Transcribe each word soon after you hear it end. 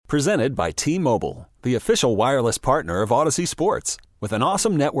Presented by T-Mobile, the official wireless partner of Odyssey Sports. With an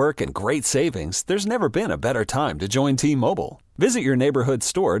awesome network and great savings, there's never been a better time to join T-Mobile. Visit your neighborhood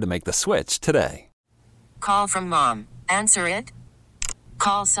store to make the switch today. Call from mom. Answer it.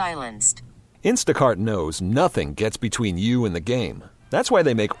 Call silenced. Instacart knows nothing gets between you and the game. That's why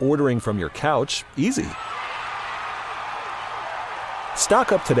they make ordering from your couch easy.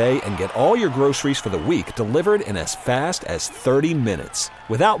 Stock up today and get all your groceries for the week delivered in as fast as 30 minutes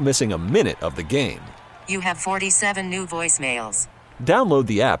without missing a minute of the game. You have 47 new voicemails. Download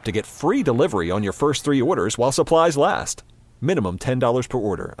the app to get free delivery on your first 3 orders while supplies last. Minimum $10 per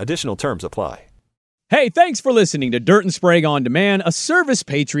order. Additional terms apply. Hey, thanks for listening to Dirt and Sprague On Demand, a Service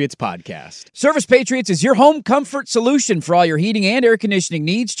Patriots podcast. Service Patriots is your home comfort solution for all your heating and air conditioning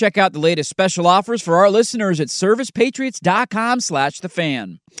needs. Check out the latest special offers for our listeners at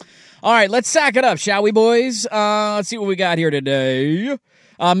servicepatriots.com/thefan. All right, let's sack it up, shall we, boys? Let's see what we got here today.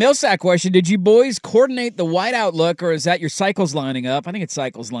 Mail sack question. Did you boys coordinate the whiteout look, or is that your cycles lining up? I think it's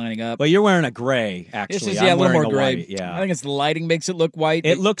cycles lining up. Well, you're wearing a gray, actually. This is, a little more gray. White, yeah. I think it's the lighting makes it look white.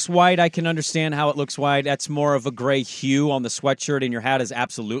 It looks white. I can understand how it looks white. That's more of a gray hue on the sweatshirt, and your hat is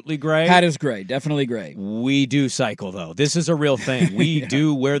absolutely gray. Hat is gray. Definitely gray. We do cycle, though. This is a real thing. We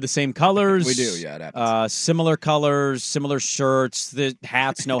do wear the same colors. We do, yeah, it happens. Similar colors, similar shirts, the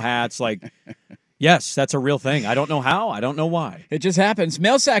hats, no hats, like... Yes, that's a real thing. I don't know how. I don't know why. It just happens.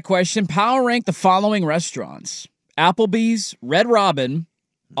 Mail sack question. Power rank the following restaurants. Applebee's, Red Robin,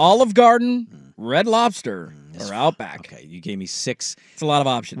 Olive Garden, Red Lobster, or Outback. Okay, you gave me 6. It's a lot of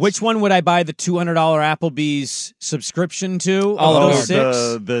options. Which one would I buy the $200 Applebee's subscription to? Olive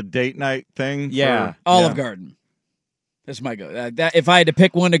Garden. The date night thing? Yeah. Olive Garden. That's my go. If I had to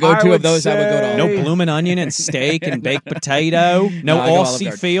pick one to go to of those, I would go to Olive Garden. No bloomin' onion and steak and baked potato. No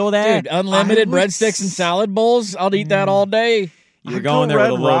Aussie feel there. Dude, unlimited breadsticks and salad bowls. I'll eat that all day. You were going there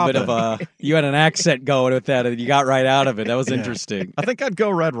with a little bit of a... You had an accent going with that, and you got right out of it. That was interesting. I think I'd go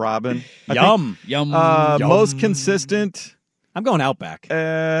Red Robin. Yum. Most consistent... I'm going Outback.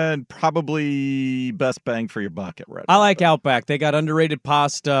 And probably best bang for your buck at Red Robin. I like Outback. They got underrated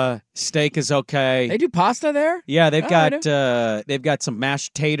pasta. Steak is okay. They do pasta there? Yeah, they've got some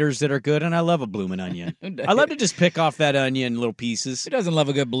mashed taters that are good, and I love a bloomin' onion. I love to just pick off that onion in little pieces. Who doesn't love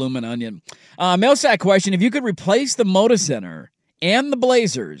a good bloomin' onion? Mail sack question. If you could replace the Moda Center and the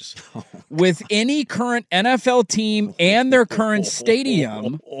Blazers with any current NFL team and their current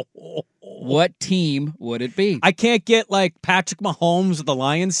stadium... What team would it be? I can't get like Patrick Mahomes at the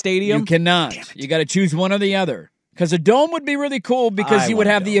Lions Stadium. You cannot. You got to choose one or the other. Because a dome would be really cool because you would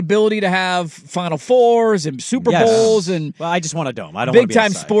have the ability to have Final Fours and Super Bowls and I just want a dome. I don't big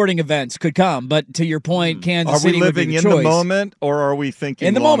time sporting events could come. But to your point, Kansas City would be the choice. Are we living in the moment or are we thinking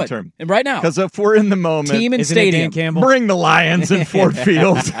in the long moment term? And right now, because if we're in the moment, team and stadium, bring the Lions in Ford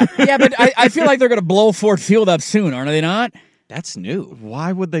Field. Yeah, but I feel like they're going to blow Ford Field up soon, aren't they not? That's new.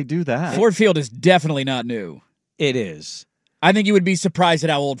 Why would they do that? Ford Field is definitely not new. It is. I think you would be surprised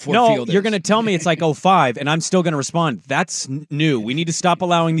at how old Ford Field is. No, you're going to tell me it's like 05, and I'm still going to respond. That's new. We need to stop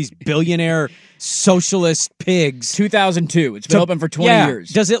allowing these billionaire socialist pigs. 2002. It's been open for 20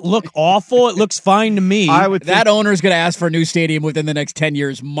 years. Does it look awful? It looks fine to me. That owner's going to ask for a new stadium within the next 10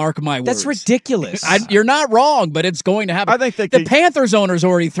 years. Mark my words. That's ridiculous. You're not wrong, but it's going to happen. I think the Panthers owners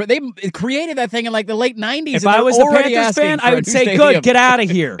already they created that thing in like the late 90s. If I was the Panthers fan, I would say, good, get out of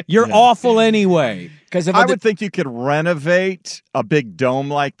here. You're awful anyway. I would think you could renovate a big dome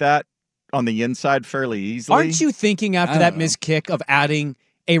like that on the inside fairly easily. Aren't you thinking after that missed kick of adding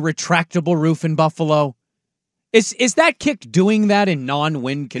a retractable roof in Buffalo? Is that kick doing that in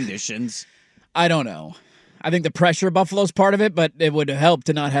non-wind conditions? I don't know. I think the pressure of Buffalo's part of it, but it would help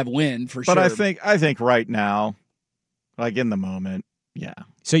to not have wind for sure. But I think right now, like in the moment, yeah.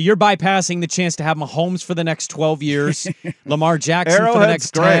 So you're bypassing the chance to have Mahomes for the next 12 years, Lamar Jackson for the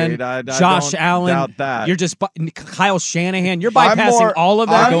next 10, Josh Allen. Doubt that. You're just Kyle Shanahan. You're bypassing all of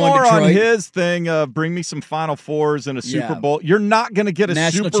that. I'm more on his thing of bring me some Final Fours and a Super Bowl. You're not going to get a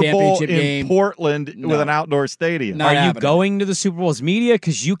National Super Bowl championship in game. Portland with an outdoor stadium. Are you going to the Super Bowl as media?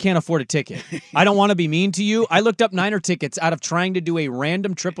 Because you can't afford a ticket. I don't want to be mean to you. I looked up Niner tickets out of trying to do a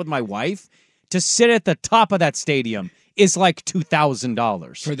random trip with my wife to sit at the top of that stadium. Is like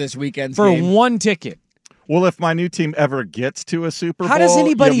 $2,000 for this weekend's for game. One ticket. Well, if my new team ever gets to a Super Bowl, how does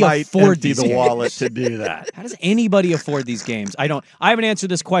anybody you might afford empty these the games? wallet to do that? How does anybody afford these games? I haven't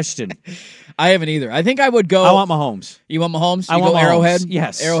answered this question. I haven't either. I think I would go. I want Mahomes. You want Mahomes? I want go Mahomes. Arrowhead?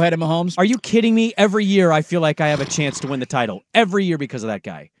 Yes. Arrowhead and Mahomes? Are you kidding me? Every year I feel like I have a chance to win the title. Every year because of that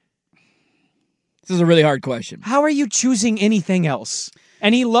guy. This is a really hard question. How are you choosing anything else?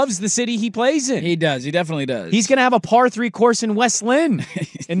 And he loves the city he plays in. He does. He definitely does. He's going to have a par 3 course in West Lynn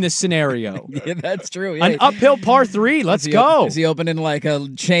in this scenario. Yeah, that's true. Yeah. An uphill par 3. Let's go. Is he opening like a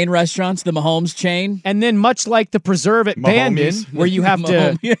chain restaurants, the Mahomes chain? And then much like the Preserve at Bandon, Mahomies. where you have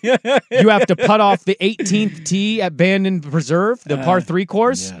to putt off the 18th tee at Bandon Preserve, the par 3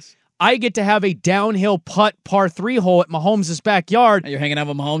 course. Yes. I get to have a downhill putt par 3 hole at Mahomes' backyard, You're hanging out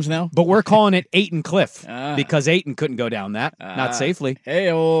with Mahomes now? but we're calling it Ayton Cliff because Ayton couldn't go down that, not safely.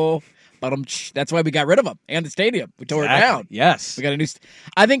 Hey-oh. That's why we got rid of him and the stadium. We tore it down. Yes. We got a new.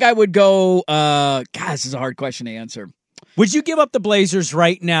 I think I would go. God, this is a hard question to answer. Would you give up the Blazers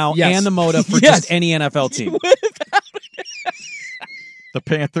right now Yes. and the Moda for Yes. just any NFL team? The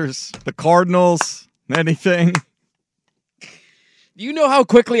Panthers, the Cardinals, anything. Do you know how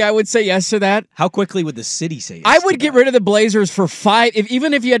quickly I would say yes to that? How quickly would the city say yes I to would get that? rid of the Blazers for 5.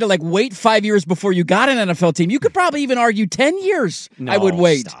 Even if you had to wait 5 years before you got an NFL team, you could probably even argue 10 years. No, I would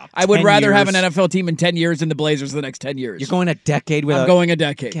wait. stop. I would 10 rather have an years? NFL team in 10 years than the Blazers the next 10 years. You're going a decade without... I'm going a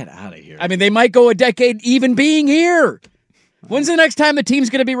decade. Get out of here. I mean, they might go a decade even being here. When's the next time the team's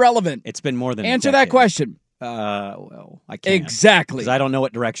going to be relevant? It's been more than Answer a that decade. question. Well, I can't. Exactly. Because I don't know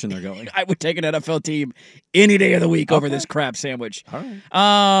what direction they're going. I would take an NFL team any day of the week over this crap sandwich. All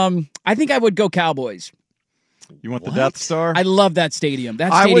right. I think I would go Cowboys. You want the Death Star? I love that stadium.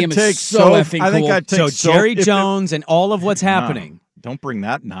 That I would stadium take is so effing I think cool. I'd take So Jerry if it- Jones and all of what's happening. Don't bring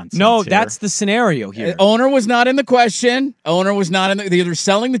that nonsense. No, here. that's the scenario here. Owner was not in the question. Owner was not in the. They're either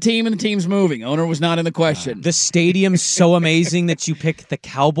selling the team and the team's moving. Owner was not in the question. The stadium's so amazing that you pick the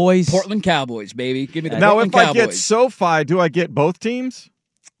Cowboys. Portland Cowboys, baby. Give me the Now, Portland if I get Cowboys. SoFi, do I get both teams?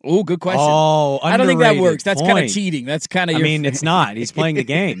 Oh, good question. Oh, I don't think that underrated works. That's kind of point. cheating. That's kind of I your mean, it's not. He's playing the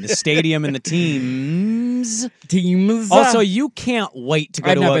game. The stadium and the teams. teams. Also, you can't wait to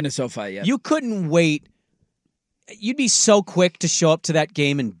go I've to not a... been to SoFi yet. You couldn't wait. You'd be so quick to show up to that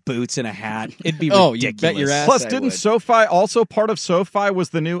game in boots and a hat. It'd be Oh, you ridiculous. bet your ass. Plus, I didn't would. SoFi also part of SoFi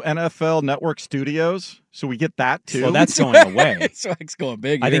was the new NFL Network Studios? So we get that too. Well, that's going away. Swag's going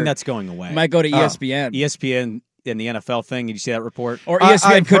big. I think here. that's going away. Might go to ESPN. ESPN and the NFL thing. Did you see that report? Or ESPN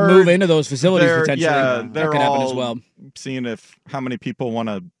I've could move heard into those facilities they're- potentially. yeah, that they're could happen all as well. seeing how many people want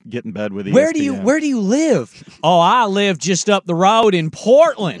to get in bed with ESPN. Where do you live? Oh, I live just up the road in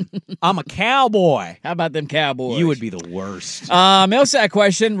Portland. I'm a cowboy. How about them Cowboys? You would be the worst. Mailsack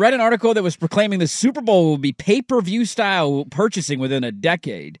question. Read an article that was proclaiming the Super Bowl will be pay-per-view style purchasing within a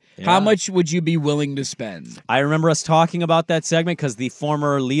decade. How much would you be willing to spend? I remember us talking about that segment because the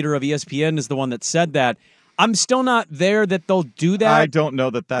former leader of ESPN is the one that said that. I'm still not there that they'll do that. I don't know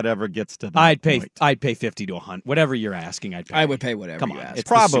that ever gets to that I'd pay point. 50 to 100. Whatever you're asking, I'd pay. I would pay whatever Come you on, ask. it's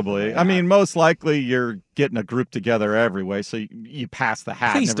the Super Probably. Bowl. I mean, most likely you're getting a group together every way, so you pass the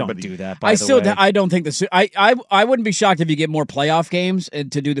hat. Please and don't everybody... do that. By the way. I don't think I wouldn't be shocked if you get more playoff games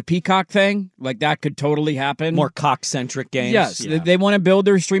and to do the Peacock thing. Like that could totally happen. More cock-centric games. Yes, Yeah. they want to build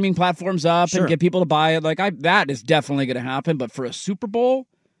their streaming platforms up Sure. and get people to buy it. That is definitely going to happen. But for a Super Bowl,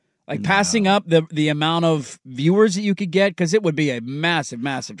 passing up the amount of viewers that you could get, because it would be a massive,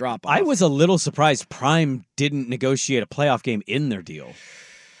 massive drop off. I was a little surprised Prime didn't negotiate a playoff game in their deal.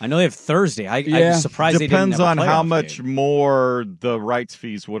 I know they have Thursday. I was surprised Depends they didn't have on a how playoff much game. more the rights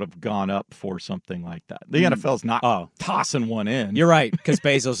fees would have gone up for something like that. The NFL's not tossing one in. You're right, because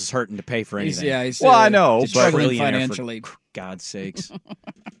Bezos is hurting to pay for anything. He's Well, I know, he's but- struggling Trillionaire, financially. For God's sakes.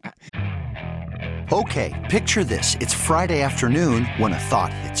 Okay, picture this. It's Friday afternoon when a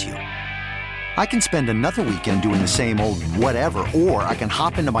thought hits you. I can spend another weekend doing the same old whatever, or I can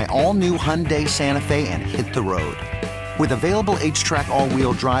hop into my all-new Hyundai Santa Fe and hit the road. With available H-Track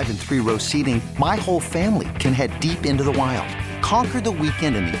all-wheel drive and 3-row seating, my whole family can head deep into the wild. Conquer the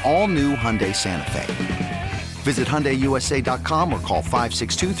weekend in the all-new Hyundai Santa Fe. Visit HyundaiUSA.com or call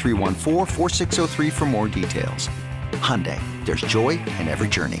 562-314-4603 for more details. Hyundai, there's joy in every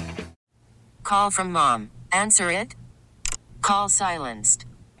journey. Call from mom. Answer it. Call silenced.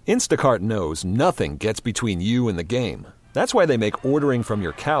 Instacart knows nothing gets between you and the game. That's why they make ordering from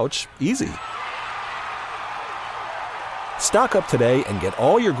your couch easy. Stock up today and get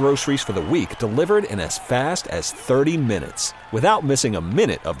all your groceries for the week delivered in as fast as 30 minutes without missing a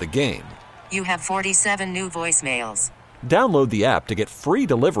minute of the game. You have 47 new voicemails. Download the app to get free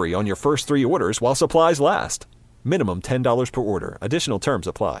delivery on your first 3 orders while supplies last. Minimum $10 per order. Additional terms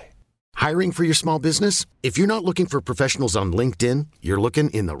apply. Hiring for your small business? If you're not looking for professionals on LinkedIn, you're looking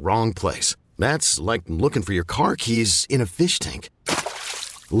in the wrong place. That's like looking for your car keys in a fish tank.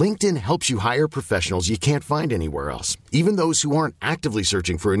 LinkedIn helps you hire professionals you can't find anywhere else, even those who aren't actively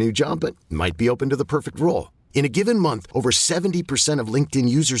searching for a new job but might be open to the perfect role. In a given month, over 70% of LinkedIn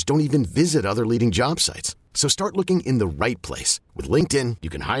users don't even visit other leading job sites. So start looking in the right place. With LinkedIn, you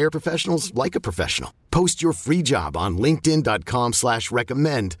can hire professionals like a professional. Post your free job on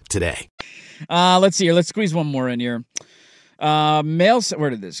linkedin.com/recommend today. Let's see here. Let's squeeze one more in here. Where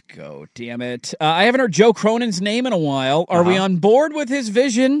did this go? Damn it. I haven't heard Joe Cronin's name in a while. Are we on board with his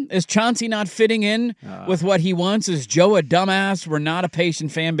vision? Is Chauncey not fitting in with what he wants? Is Joe a dumbass? We're not a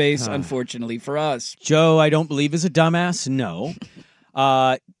patient fan base, unfortunately, for us. Joe, I don't believe is a dumbass. No.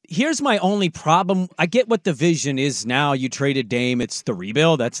 Here's my only problem. I get what the vision is now. You traded Dame. It's the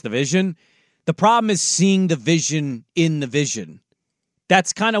rebuild. That's the vision. The problem is seeing the vision in the vision.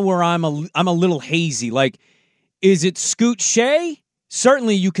 That's kind of where I'm a little hazy. Like, is it Scoot Shea?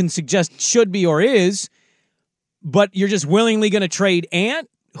 Certainly you can suggest should be or is, but you're just willingly going to trade Ant,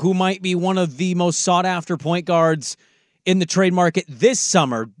 who might be one of the most sought-after point guards in the trade market this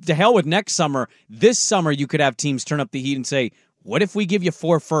summer. To hell with next summer. This summer you could have teams turn up the heat and say, what if we give you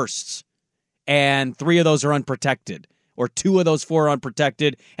 4 firsts and 3 of those are unprotected, or 2 of those 4 are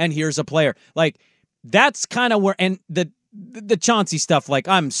unprotected, and here's a player? Like, that's kind of where, and the Chauncey stuff, like,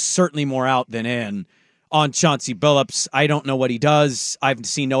 I'm certainly more out than in on Chauncey Billups. I don't know what he does. I've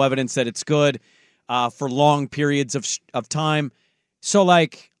seen no evidence that it's good for long periods of time. So,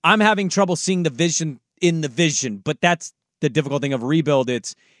 like, I'm having trouble seeing the vision in the vision, but that's the difficult thing of rebuild.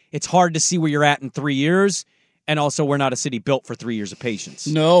 It's hard to see where you're at in 3 years, and also we're not a city built for 3 years of patience.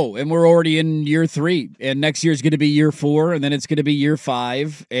 No, and we're already in year 3, and next year is going to be year 4, and then it's going to be year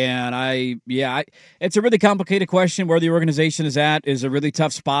 5, and it's a really complicated question. Where the organization is at is a really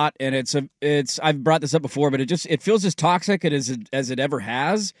tough spot, and it's I've brought this up before, but it feels as toxic as it ever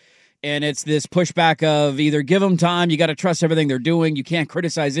has. And it's this pushback of either give them time, you got to trust everything they're doing, you can't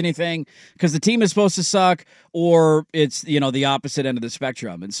criticize anything because the team is supposed to suck, or it's, the opposite end of the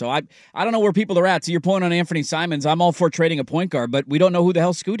spectrum. And so I don't know where people are at. To your point on Anthony Simons, I'm all for trading a point guard, but we don't know who the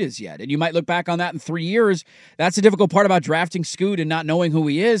hell Scoot is yet. And you might look back on that in 3 years. That's the difficult part about drafting Scoot and not knowing who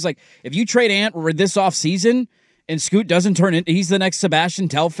he is. Like, if you trade Ant this offseason and Scoot doesn't turn in, he's the next Sebastian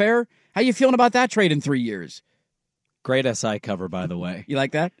Telfair, how you feeling about that trade in 3 years? Great SI cover, by the way. You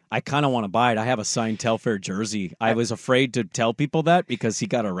like that? I kind of want to buy it. I have a signed Telfair jersey. I was afraid to tell people that because he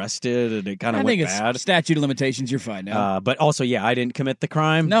got arrested and it kind of went bad. I think it's statute of limitations. You're fine now. But also, I didn't commit the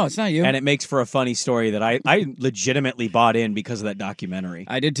crime. No, it's not you. And it makes for a funny story that I legitimately bought in because of that documentary.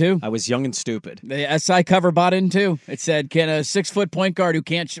 I did too. I was young and stupid. The SI cover bought in too. It said, can a 6-foot point guard who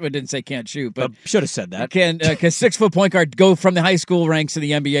can't shoot, it didn't say can't shoot, but should have said that. Can a 6-foot point guard go from the high school ranks to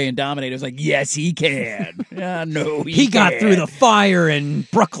the NBA and dominate? It was like, yes, he can. No, he got through the fire in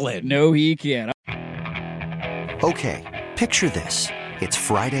Brooklyn. No, he can't. Okay, picture this. It's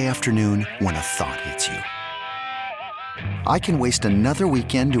Friday afternoon when a thought hits you. I can waste another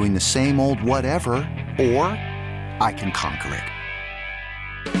weekend doing the same old whatever, or I can conquer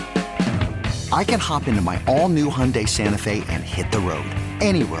it. I can hop into my all-new Hyundai Santa Fe and hit the road.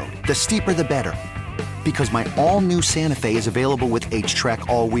 Any road. The steeper, the better. Because my all-new Santa Fe is available with H-Track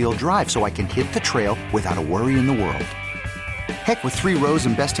all-wheel drive, so I can hit the trail without a worry in the world. Heck, with 3 rows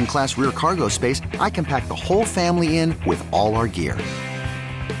and best-in-class rear cargo space, I can pack the whole family in with all our gear.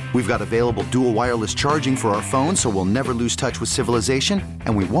 We've got available dual wireless charging for our phones, so we'll never lose touch with civilization,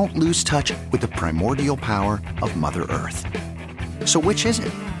 and we won't lose touch with the primordial power of Mother Earth. So which is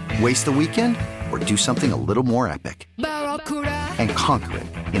it? Waste the weekend or do something a little more epic? And conquer it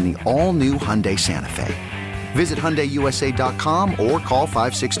in the all-new Hyundai Santa Fe. Visit HyundaiUSA.com or call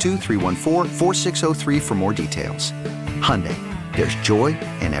 562-314-4603 for more details. Hyundai, there's joy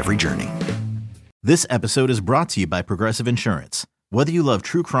in every journey. This episode is brought to you by Progressive Insurance. Whether you love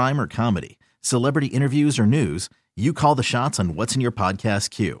true crime or comedy, celebrity interviews or news, you call the shots on what's in your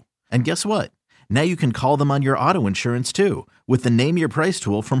podcast queue. And guess what? Now you can call them on your auto insurance too with the Name Your Price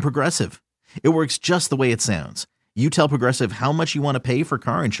tool from Progressive. It works just the way it sounds. You tell Progressive how much you want to pay for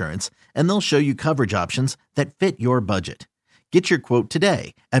car insurance, and they'll show you coverage options that fit your budget. Get your quote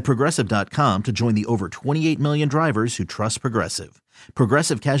today at Progressive.com to join the over 28 million drivers who trust Progressive.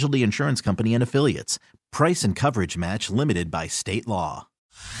 Progressive Casualty Insurance Company and Affiliates. Price and coverage match limited by state law.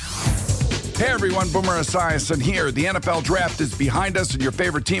 Hey everyone, Boomer Esiason here. The NFL Draft is behind us and your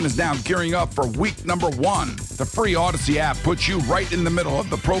favorite team is now gearing up for week number 1. The free Odyssey app puts you right in the middle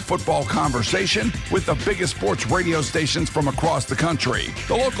of the pro football conversation with the biggest sports radio stations from across the country.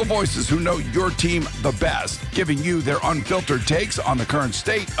 The local voices who know your team the best, giving you their unfiltered takes on the current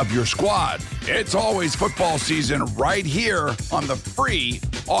state of your squad. It's always football season right here on the free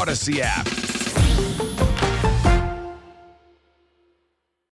Odyssey app.